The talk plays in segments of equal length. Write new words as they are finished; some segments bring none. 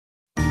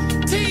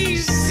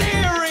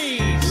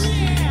T-Series!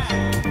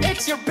 Yeah!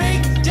 It's your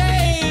big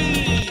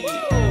day!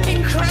 Woo!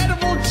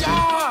 Incredible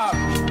job!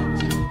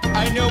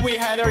 I know we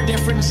had our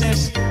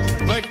differences,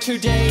 but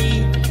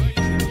today,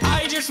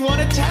 I just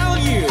want to tell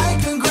you. Hey,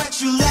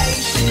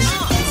 congratulations!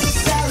 It's a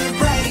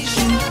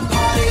celebration,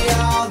 party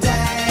all day.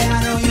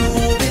 I know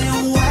you've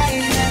been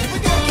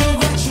waiting.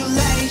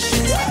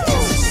 Congratulations!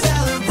 It's a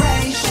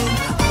celebration.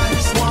 I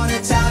just want to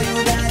tell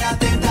you that I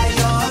think that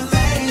you're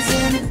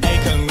amazing. Hey,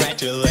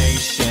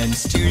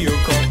 congratulations to your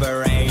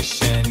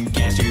corporation.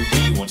 Guess you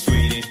be one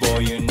Swedish boy,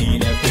 you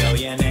need a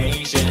billion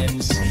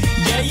Asians.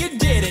 Yeah, you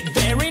did it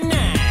very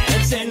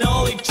nice, and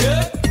all it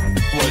took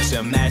was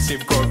a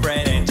massive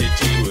corporate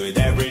entity with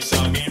every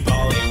song in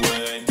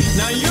Bollywood.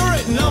 Now you're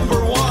at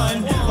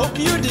 #1. Hope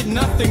you did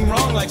nothing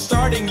wrong, like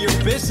starting your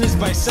business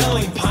by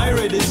selling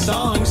pirated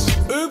songs.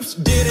 Oops,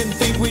 didn't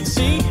think we'd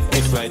see.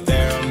 It's right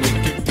there on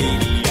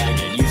Wikipedia.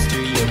 Get used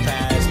to your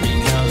past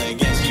being held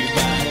against you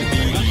by the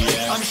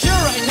media. I'm sure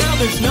right now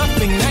there's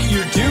nothing that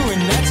you're doing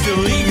that's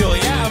illegal.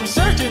 Yeah, I'm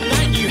certain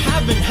that you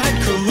haven't had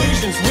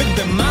collusions with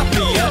the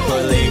mafia.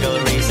 For legal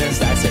reasons,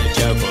 that's a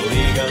joke. For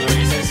legal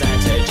reasons,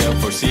 that's a joke.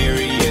 For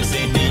serious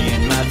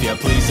Indian mafia,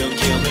 please don't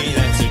kill me,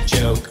 that's a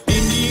joke.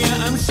 India,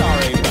 I'm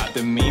sorry about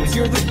the memes,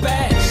 you're the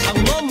best. I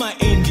love my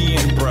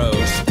Indian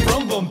bros,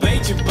 from Bombay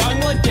to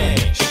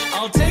Bangladesh.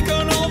 I'll take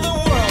on all the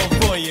world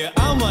for you,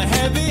 I'm a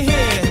heavy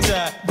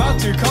hitter. About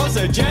to cause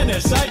a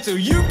genocide, so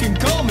you can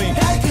call me.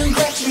 Hey,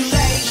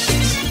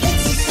 congratulations!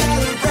 It's a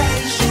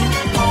celebration,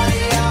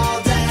 party all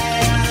day. I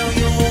know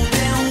you've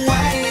been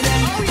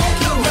waiting. Hey,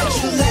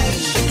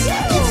 congratulations!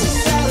 It's a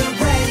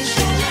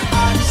celebration. I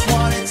just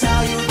want to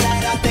tell you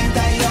that I think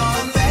that you're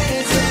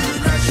amazing.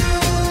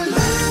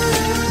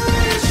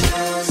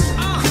 Congratulations!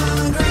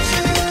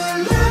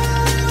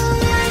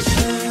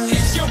 Congratulations!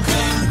 It's your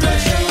big day.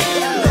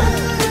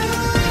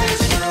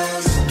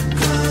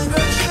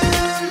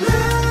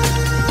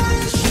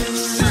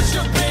 Congratulations! Such a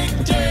big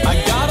day. I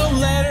got a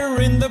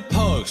letter in the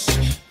post.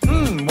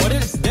 What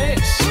is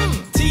this?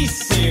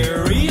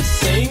 T-Series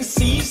saying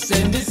cease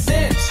and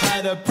desist.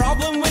 Had a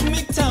problem with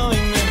me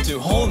telling them to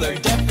hold their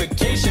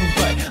defecation,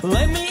 but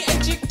let me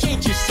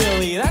educate you,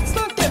 silly. That's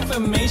not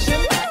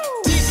defamation.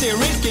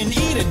 T-Series can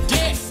eat a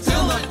dick.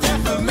 Still not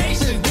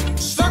defamation.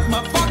 Suck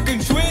my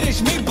fucking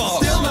Swedish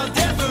meatballs. Still not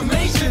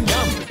defamation.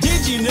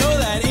 Did you know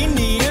that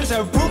Indians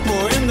have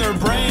poo-poo in their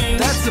brains?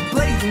 That's a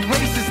blatant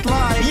racist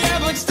lie. Yeah,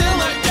 but still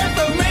not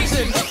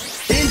defamation.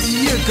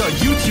 India got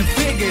YouTube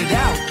figured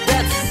out.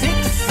 That's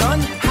sick,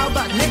 son. How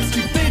about next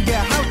you figure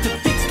how to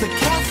fix the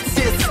caste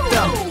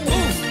system?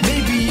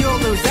 Maybe all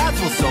those ads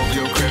will solve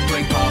your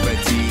crippling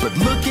poverty. But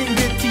looking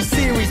at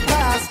T-Series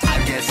past,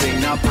 I'm guessing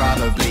not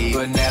probably.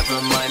 But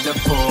never mind the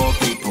poor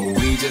people,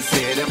 we just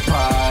hit a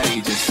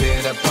party. Just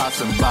hit a pop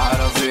some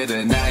bottles with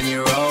a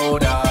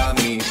 9-year-old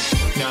army.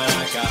 Not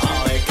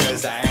alcoholic,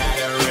 cause I had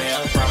a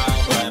real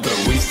problem. But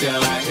we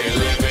still out here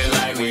living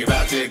like we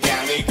about to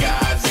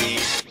kamikaze.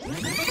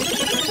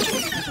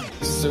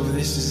 So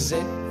this is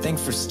it,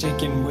 thanks for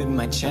sticking with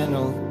my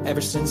channel. Ever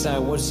since I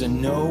was a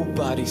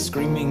nobody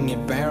screaming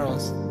at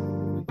barrels.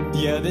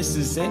 Yeah, this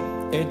is it,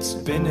 it's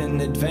been an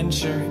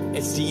adventure.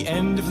 It's the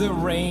end of the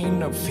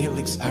reign of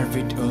Felix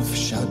Arvid Ulf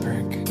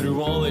Schallberg.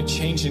 Through all the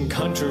change and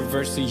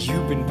controversy,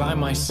 you've been by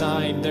my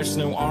side. There's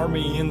no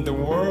army in the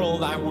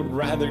world, I would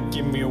rather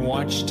give me a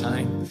watch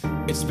time.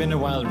 It's been a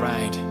wild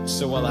ride,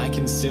 so while I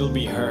can still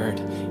be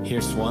heard,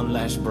 here's one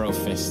last bro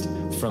fist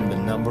from the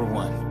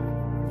 #1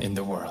 in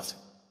the world.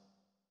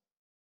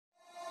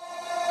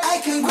 Hey,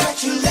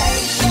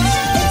 congratulations!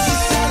 It's a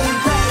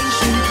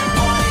celebration,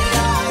 party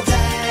all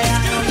day. I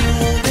know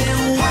you've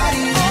been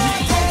waiting.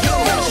 Hey,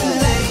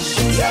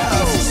 congratulations!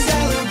 It's a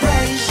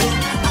celebration.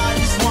 I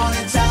just want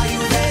to tell you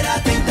that I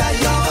think that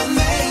you're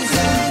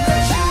amazing.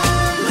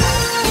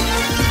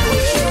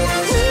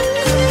 Congratulations!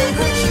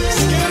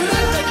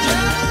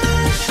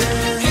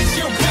 It's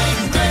your big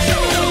day.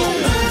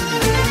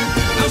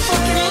 I'm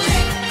fucking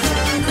lit.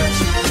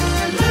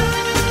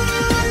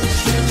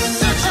 Congratulations!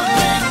 Such a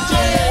big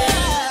day.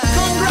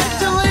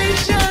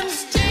 Congratulations,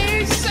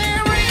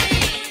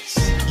 T-Series!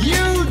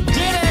 You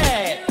did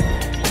it!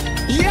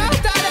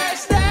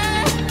 Yalta-da-sta!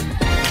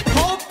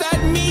 Hope that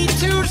Me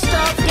Too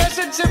stuff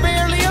doesn't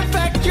severely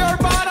affect your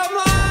bottom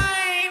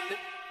line!